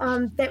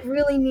that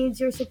really needs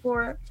your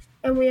support,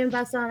 and we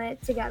invest on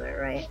it together,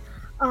 right?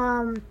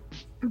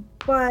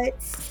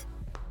 But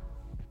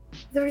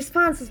the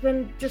response has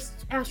been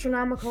just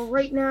astronomical.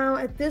 Right now,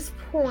 at this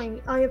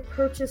point, I have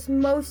purchased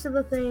most of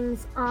the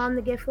things on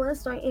the gift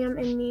list. I am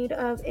in need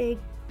of a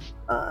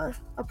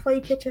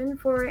play kitchen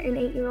for an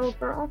 8-year-old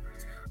girl.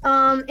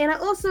 And I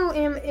also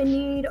am in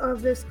need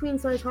of this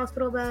queen-size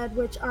hospital bed,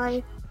 which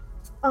I'm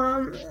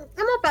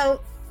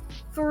about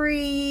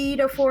 $300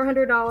 to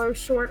 $400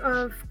 short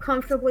of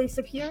comfortably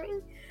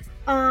securing.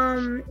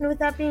 With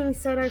that being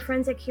said, our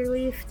friends at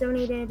Cureleaf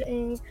donated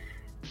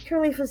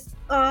Cureleaf is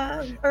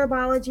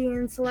herbology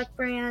and select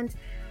brand.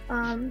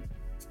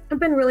 I've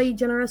been really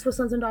generous with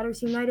Sons and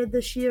Daughters United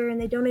this year, and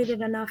they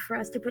donated enough for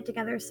us to put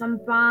together some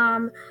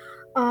bomb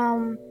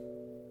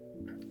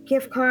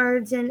gift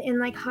cards and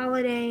like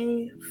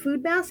holiday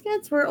food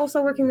baskets. We're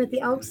also working with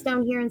the Elks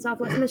down here in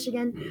Southwest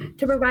Michigan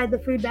to provide the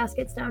food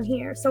baskets down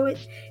here. So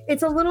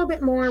it's a little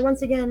bit more.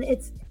 Once again,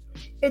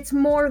 it's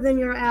more than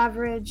your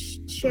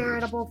average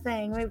charitable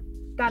thing.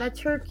 We've got a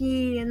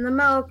turkey and the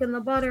milk and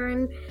the butter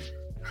and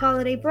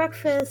holiday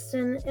breakfast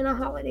and a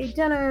holiday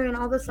dinner and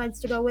all the sides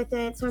to go with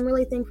it. So I'm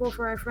really thankful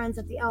for our friends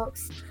at the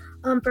Elks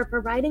for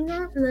providing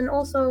that. And then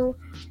also,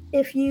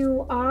 if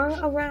you are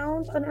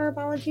around an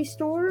herbology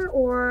store,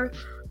 or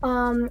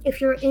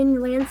if you're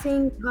in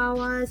Lansing,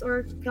 Powys,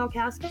 or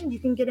Kalkaska, you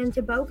can get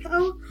into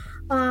BOCO.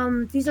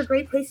 These are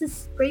great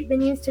places, great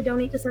venues to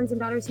donate to Sons and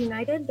Daughters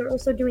United. They're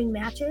also doing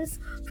matches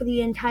for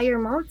the entire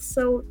month.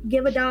 So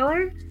give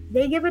 $1,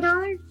 they give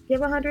 $1, give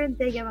 100,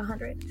 they give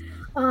 100.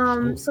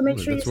 So make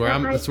sure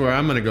that's where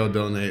I'm gonna go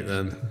donate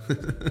then.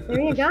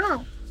 There you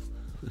go.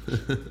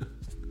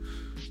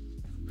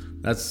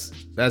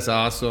 That's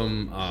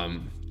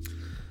awesome.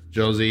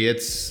 Josey,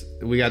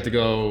 we got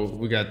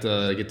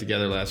to get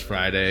together last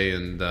Friday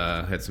and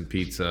had some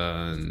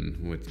pizza,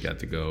 and we got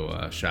to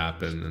go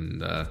shopping,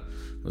 and it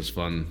was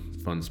fun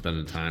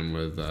spending time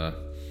with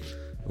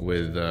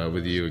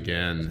you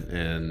again.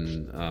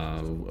 And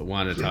I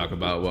want to talk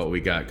about what we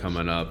got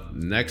coming up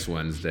next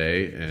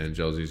Wednesday, and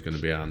Josey's going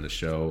to be on the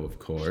show, of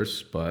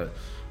course, but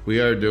we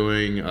are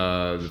doing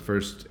the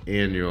first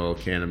annual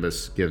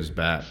Cannabis Gives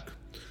Back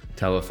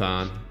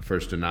telethon,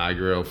 first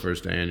inaugural,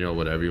 first annual,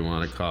 whatever you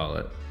want to call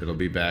it. It'll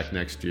be back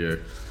next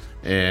year,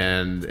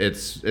 and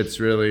it's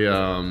really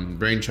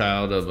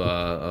brainchild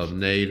of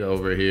Nate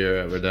over here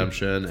at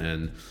Redemption,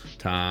 and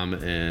Tom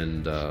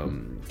and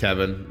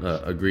Kevin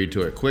agreed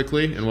to it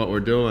quickly. And what we're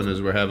doing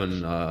is we're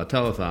having a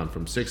telethon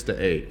from 6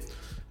 to 8,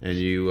 and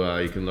you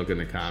can look in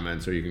the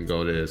comments, or you can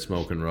go to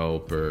Smoke and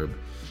Rope or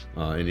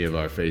any of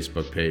our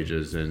Facebook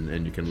pages,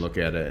 and you can look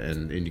at it,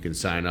 and you can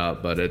sign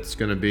up. But it's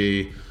going to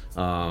be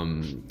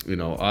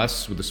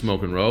us with the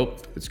Smoke and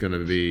Rope. It's going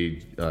to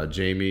be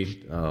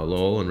Jamie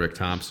Lowell and Rick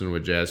Thompson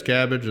with Jazz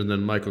Cabbage, and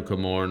then Michael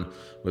Camorn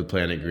with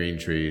Planet Green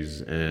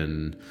Trees.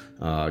 And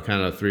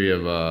kind of three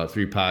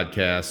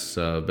podcasts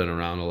been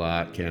around a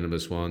lot,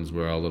 cannabis ones.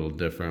 We're all a little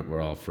different.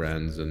 We're all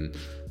friends, and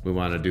we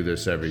want to do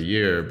this every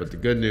year. But the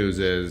good news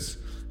is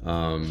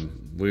our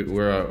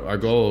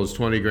goal is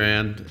 20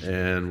 grand,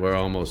 and we're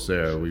almost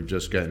there. We've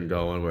just gotten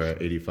going. We're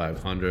at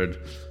 8,500.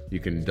 You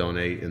can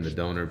donate in the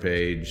donor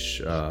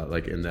page,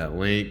 like in that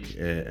link,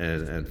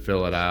 and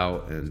fill it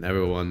out. And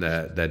everyone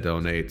that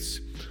donates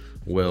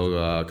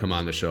will come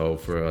on the show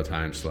for a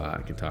time slot.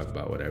 You can talk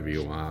about whatever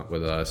you want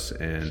with us,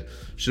 and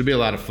should be a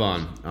lot of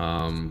fun.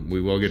 We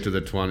will get to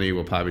the 20.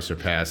 We'll probably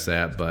surpass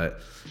that,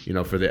 but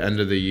for the end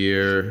of the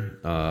year,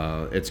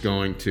 it's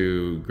going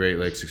to Great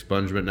Lakes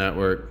Expungement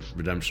Network,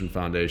 Redemption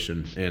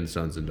Foundation, and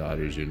Sons and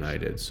Daughters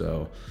United.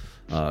 So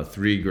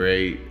 3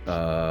 great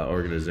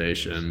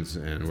organizations,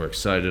 and we're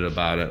excited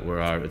about it.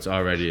 It's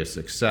already a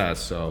success,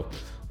 so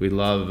we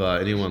love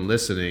anyone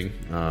listening.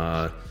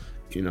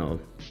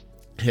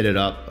 Hit it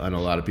up. I know a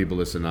lot of people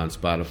listen on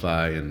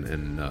Spotify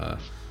and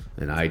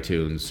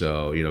iTunes.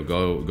 So you can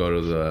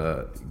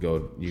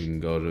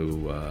go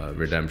to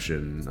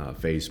Redemption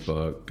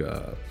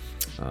Facebook,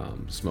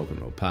 Smoke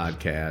and Roll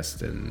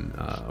podcast, and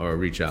or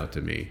reach out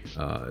to me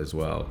as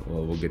well.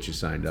 We'll get you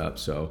signed up.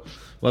 So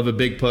we'll have a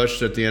big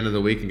push at the end of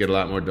the week and get a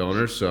lot more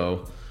donors.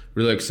 So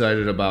really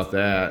excited about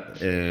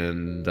that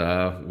and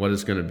what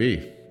it's going to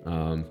be.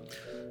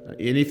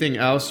 Anything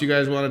else you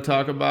guys want to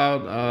talk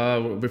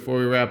about before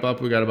we wrap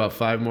up? We got about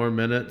 5 more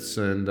minutes,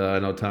 and I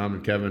know Tom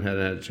and Kevin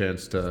hadn't had a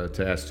chance to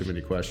ask too many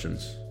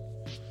questions.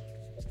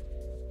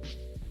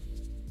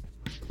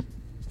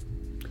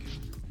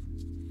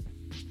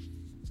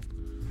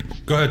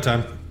 Go ahead,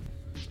 Tom.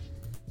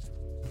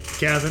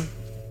 Kevin.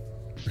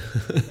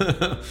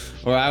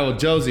 Or I will.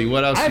 Josey,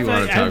 what else do you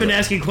want to talk about? I've been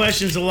asking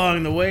questions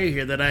along the way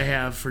here that I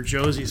have for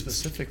Josey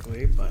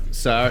specifically, but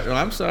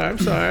I'm sorry.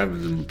 I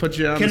put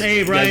you on.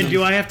 Ryan,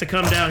 do I have to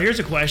come down? Here's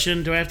a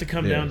question: do I have to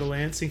come down to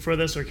Lansing for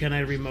this, or can I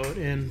remote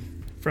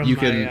in from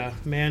my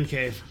man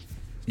cave?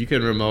 You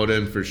can remote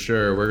in for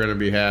sure. We're going to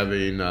be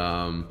having.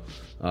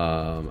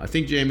 I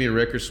think Jamie and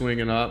Rick are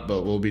swinging up,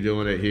 but we'll be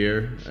doing it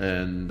here,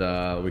 and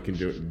we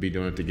can be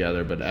doing it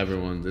together. But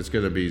it's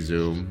going to be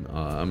Zoom.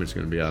 I'm just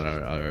going to be on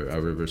our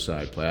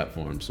Riverside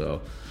platform.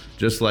 So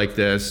just like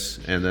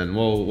this, and then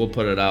we'll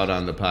put it out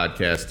on the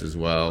podcast as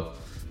well.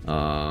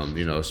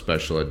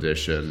 Special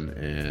edition,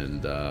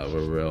 and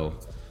we're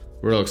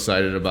real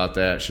excited about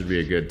that. Should be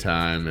a good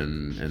time,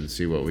 and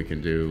see what we can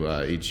do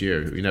each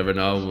year. You never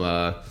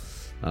know.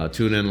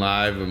 Tune in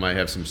live. We might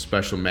have some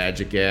special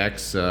magic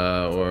acts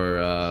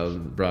or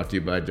brought to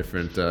you by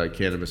different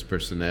cannabis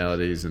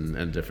personalities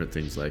and different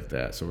things like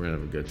that. So we're going to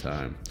have a good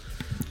time.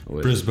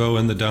 Brisbo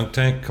in the dunk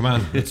tank. Come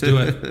on, let's do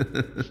it.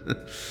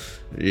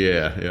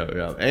 Yeah.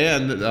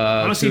 And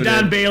I want to see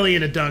Don Bailey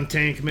in a dunk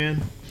tank,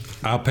 man.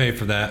 I'll pay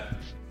for that.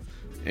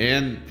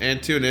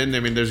 And tune in. I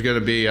mean, there's going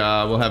to be,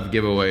 we'll have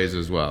giveaways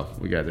as well.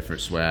 We got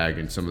different swag,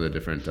 and some of the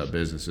different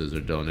businesses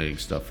are donating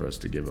stuff for us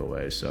to give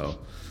away. So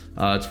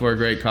it's for a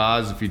great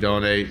cause. If you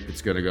donate,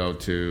 it's going to go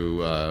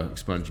to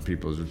expunging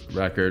people's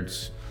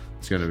records.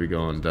 It's going to be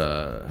going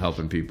to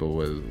helping people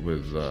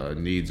with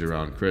needs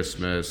around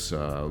Christmas,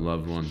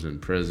 loved ones in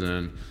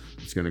prison.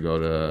 It's going to go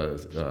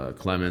to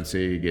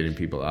clemency, getting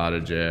people out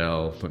of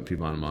jail, putting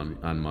people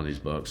on money's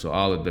book. So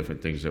all the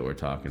different things that we're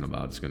talking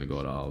about, it's going to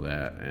go to all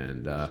that.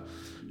 And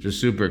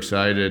just super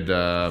excited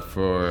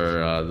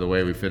for the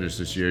way we finish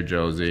this year,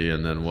 Josey,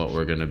 and then what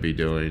we're going to be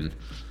doing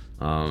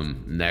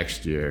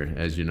next year.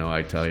 As you know,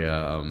 I tell you,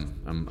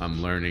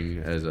 I'm learning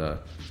as a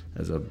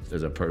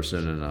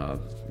person and a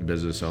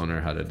business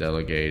owner how to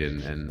delegate,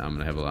 and I'm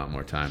gonna have a lot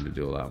more time to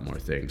do a lot more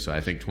things. So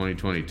I think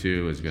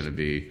 2022 is gonna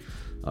be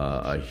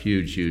a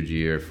huge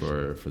year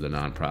for the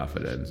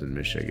nonprofit ends in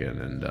Michigan,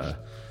 and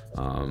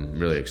I'm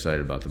really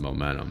excited about the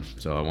momentum.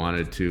 So I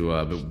wanted to,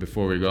 but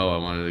before we go, I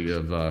wanted to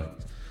give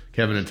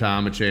Kevin and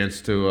Tom a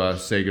chance to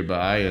say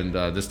goodbye, and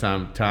this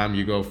time, Tom,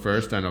 you go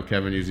first. I know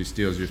Kevin usually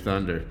steals your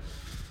thunder.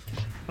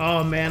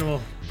 Oh man,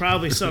 well,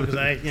 probably so, because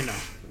I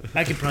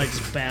could probably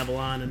just babble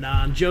on and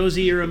on.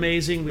 Josey, you're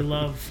amazing. We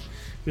love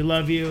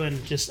you,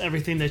 and just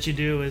everything that you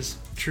do is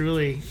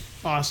truly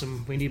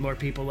awesome. We need more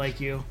people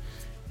like you.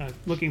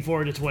 Looking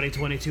forward to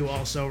 2022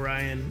 also,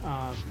 Ryan.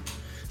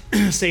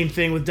 Same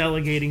thing with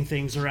delegating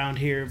things around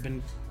here. I've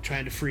been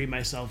trying to free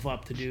myself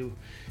up to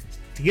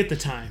get the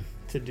time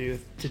to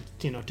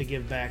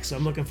give back. So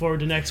I'm looking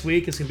forward to next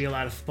week. It's gonna be a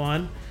lot of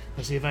fun.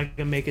 I'll see if I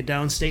can make it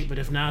downstate, but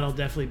if not, I'll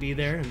definitely be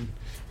there, and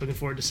looking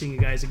forward to seeing you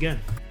guys again.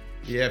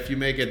 Yeah, if you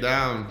make it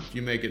down,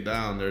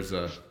 there's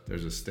a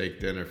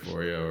steak dinner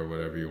for you or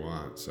whatever you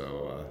want.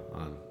 So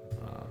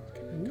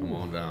come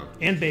on down.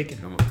 And bacon.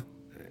 Come on.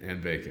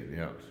 And bacon,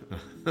 yeah.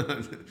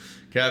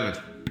 Kevin.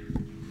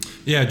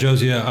 Yeah,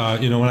 Josey,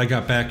 when I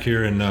got back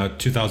here in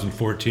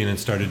 2014 and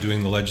started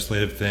doing the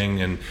legislative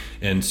thing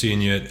and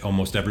seeing you at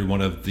almost every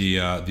one of the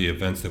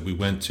events that we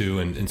went to,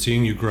 and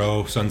seeing you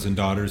grow sons and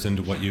daughters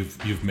into what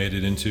you've made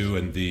it into,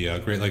 and the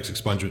Great Lakes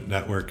Expungement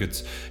Network,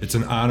 it's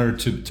an honor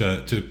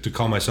to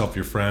call myself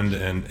your friend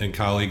and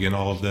colleague in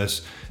all of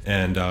this.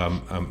 And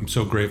I'm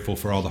so grateful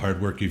for all the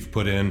hard work you've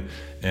put in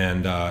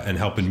and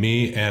helping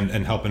me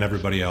and helping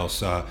everybody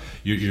else.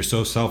 You're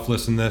so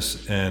selfless in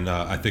this, and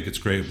I think it's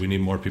great. We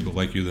need more people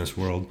like you in this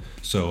world.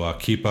 So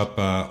keep up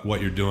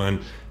what you're doing,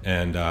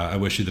 and I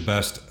wish you the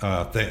best.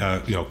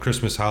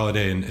 Christmas,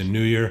 holiday, and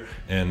New Year,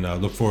 and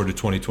look forward to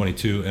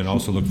 2022, and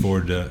also look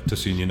forward to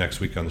seeing you next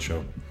week on the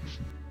show.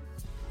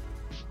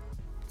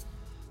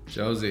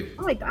 Josey.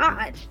 Oh my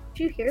God!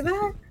 Did you hear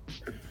that?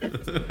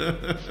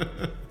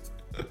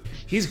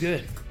 He's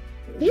good.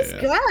 He's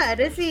good.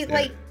 Is he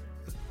like?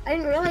 I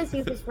didn't realize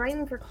he was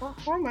writing for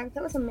Hallmark.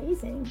 That was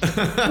amazing.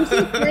 I'm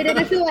so excited.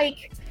 I feel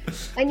like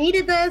I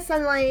needed this.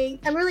 I'm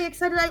really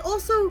excited. I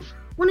also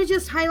want to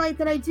just highlight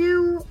that I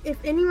do. If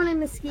anyone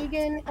in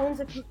Muskegon owns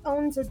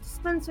a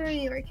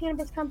dispensary or a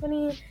cannabis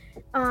company,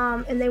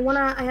 and they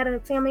wanna, I had a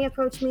family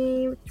approach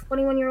me,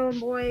 21-year-old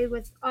boy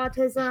with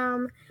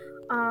autism.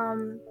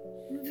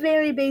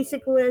 Very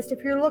basic list.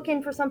 If you're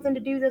looking for something to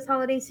do this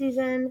holiday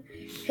season,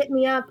 hit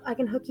me up. I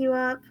can hook you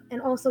up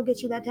and also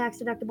get you that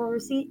tax deductible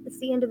receipt. It's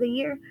the end of the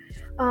year.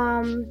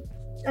 I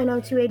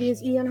know 280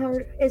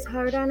 is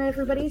hard on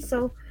everybody,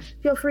 so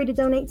feel free to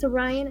donate to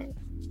Ryan at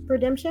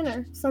Redemption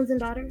or Sons and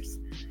Daughters.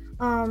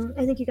 I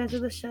think you guys are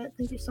the shit.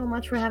 Thank you so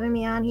much for having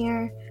me on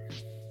here.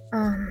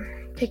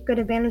 Take good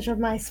advantage of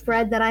my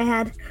spread that I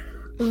had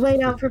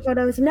laid out for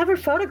photos. Never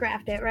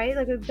photographed it, right?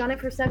 Like, we've done it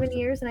for 7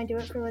 years and I do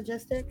it for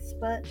logistics,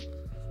 but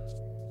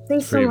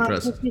thanks so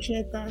much. I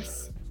appreciate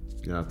this.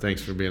 Yeah,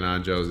 thanks for being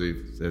on, Josey.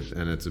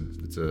 And it's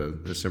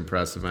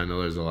impressive. I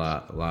know there's a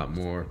lot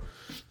more.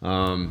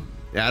 I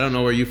don't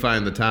know where you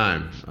find the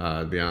time,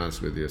 to be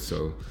honest with you.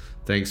 So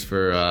thanks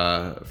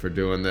for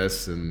doing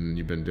this, and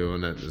you've been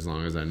doing it as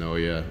long as I know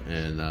you.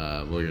 And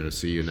we're gonna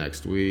see you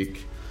next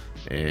week,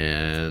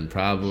 and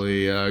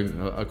probably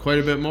quite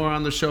a bit more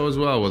on the show as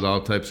well, with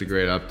all types of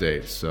great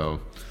updates. So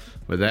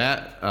with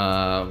that,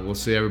 we'll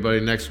see everybody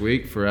next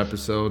week for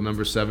episode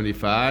number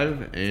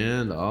 75,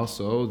 and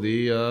also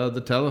the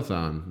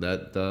telethon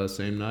that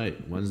same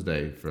night,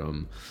 Wednesday,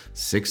 from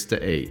 6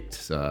 to 8.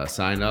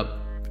 Sign up,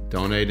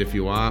 donate if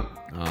you want.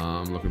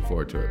 I'm looking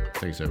forward to it.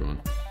 Thanks,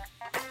 everyone.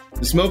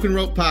 The Smoke and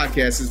Rope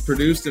Podcast is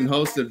produced and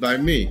hosted by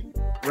me,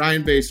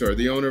 Ryan Basore,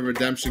 the owner of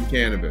Redemption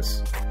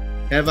Cannabis.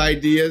 Have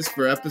ideas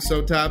for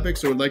episode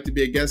topics or would like to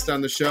be a guest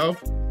on the show?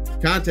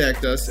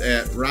 Contact us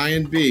at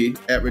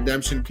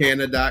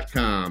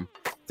ryanb@redemptioncanna.com.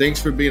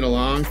 Thanks for being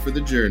along for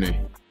the journey.